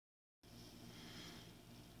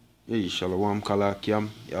Hey, Shalom Kalakiam,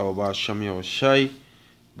 Yahweh Shem Yahushai,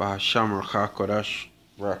 Bahasham Rachakodash,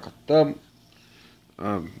 Rakatam.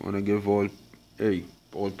 Want to give all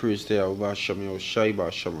praise to Yahweh Shem Yahushai,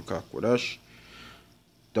 Bahasham Rachakodash.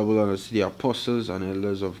 Double honor to the apostles and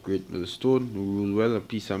elders of Great Millstone, who rule well, and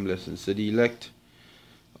peace and blessings to the elect.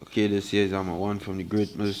 Okay, this year is I'm one from the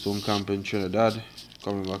Great Millstone camp in Trinidad,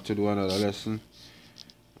 coming back to do another lesson.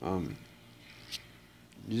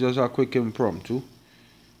 This is a quick impromptu.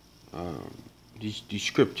 The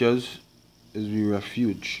scriptures is the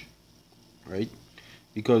refuge, right?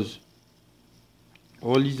 Because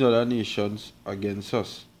all these other nations against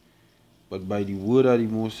us, but by the word of the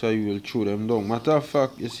Most High, you will throw them down. Matter of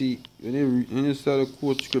fact, you see, when you start to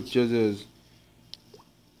quote scriptures, is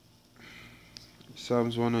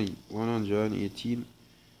Psalms 118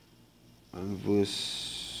 and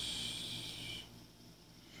verse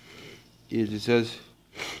 8. It says,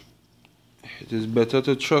 "It is better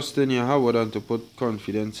to trust in Yahweh than to put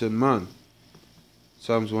confidence in man."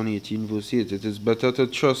 Psalms 118 verse 8. It is better to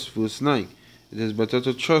trust, verse 9. It is better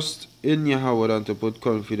to trust in Yahweh than to put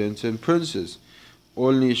confidence in princes.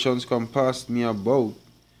 All nations compassed me about,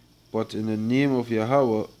 but in the name of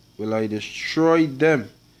Yahweh will I destroy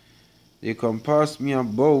them. They compassed me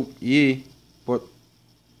about,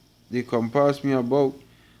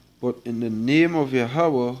 but in the name of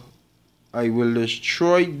Yahweh I will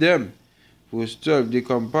destroy them. Verse 12, they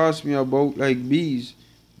compassed me about like bees,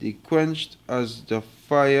 they quenched as the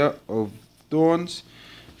fire of thorns.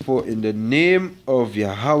 For in the name of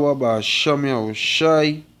Yahweh Ba'ashem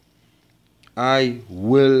Yahushai, I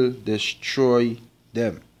will destroy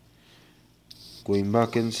them. Going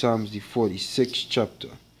back in Psalms the 46th chapter.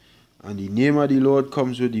 And the name of the Lord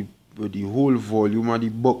comes with the whole volume of the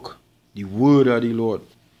book. The word of the Lord.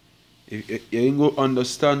 You ain't going to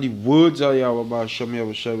understand the words of Yahweh Ba'ashem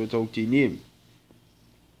Yahushai without the name.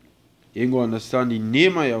 You ain't going to understand the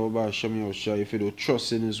name of Yahweh Ba'ashem Yahushai if you don't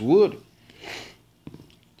trust in his word.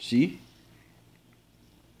 See?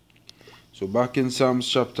 So back in Psalms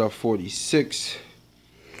chapter 46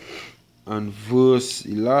 and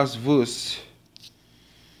the last verse,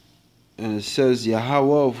 and it says,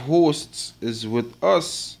 Yahweh of hosts is with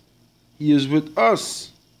us. He is with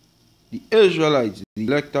us. The Israelites, the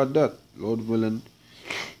elect are that. Lord willing,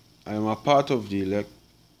 I am a part of the elect,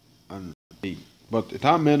 but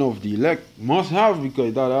that men of the elect must have,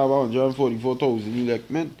 because that have 144,000 elect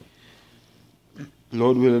men.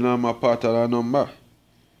 Lord willing, I am a part of that number.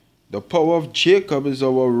 The power of Jacob is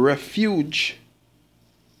our refuge.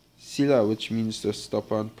 Sila, which means to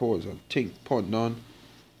stop and pause and think, ponder on.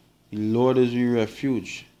 The Lord is your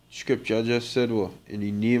refuge. Scripture just said, what? In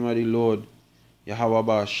the name of the Lord, Yahweh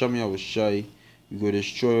Ba'ashem Yahushai, we go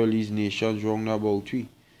destroy all these nations round about we.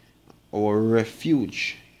 Our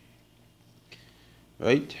refuge.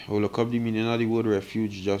 Right? I'll look up the meaning of the word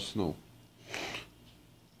refuge just now.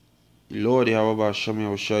 The Lord Yahweh Ba'ashem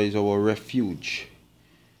Yahushai is our refuge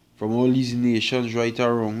from all these nations right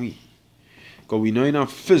around we. Because we're not in a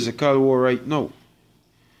physical war right now.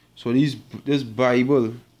 So this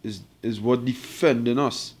Bible is what defending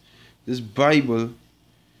us. This Bible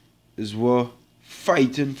is what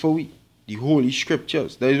fighting for we. The Holy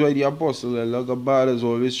Scriptures. That is why the Apostle Elagabad is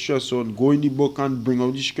always stressed on go in the book and bring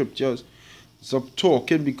out the Scriptures. Stop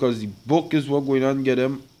talking, because the book is what going on get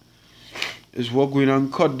them. Is what going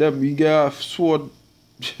on cut them. We get a sword.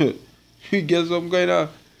 We get some kind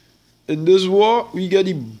of. In this war, we get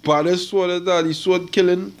the baddest sword at that. The sword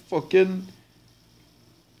killing fucking.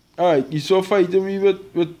 Alright, you saw fighting me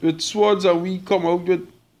with swords, and we come out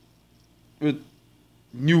with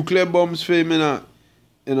nuclear bombs for him in a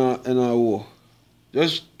war.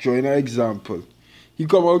 Just join an example. He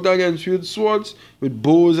come out against you with swords, with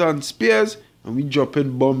bows and spears, and we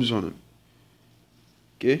dropping bombs on him.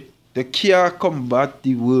 Okay? They can't combat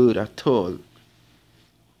the word at all.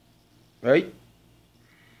 Right?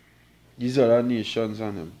 These other nations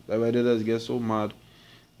and them. That's why they just get so mad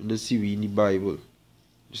when they see we in the Bible.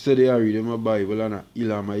 Yesterday I read my Bible and a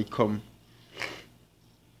Elamite come.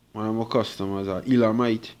 One of my customers, a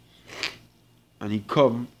Elamite. And he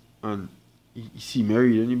come and he see me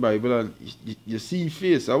reading the Bible, and you see his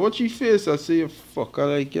face. I watch his face, I say,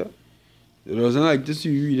 fucker like you. He doesn't like to see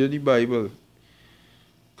you reading the Bible.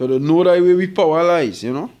 Because they know that way we power lies,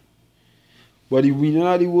 you know. But we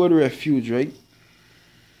know the word refuge, right?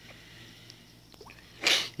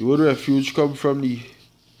 The word refuge comes from the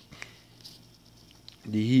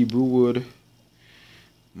Hebrew word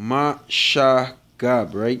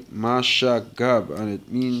Mashagab, right? Mashagab, and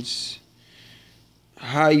it means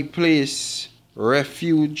high place,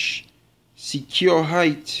 refuge, secure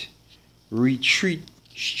height, retreat,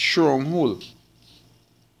 stronghold.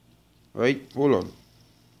 Right? Hold on.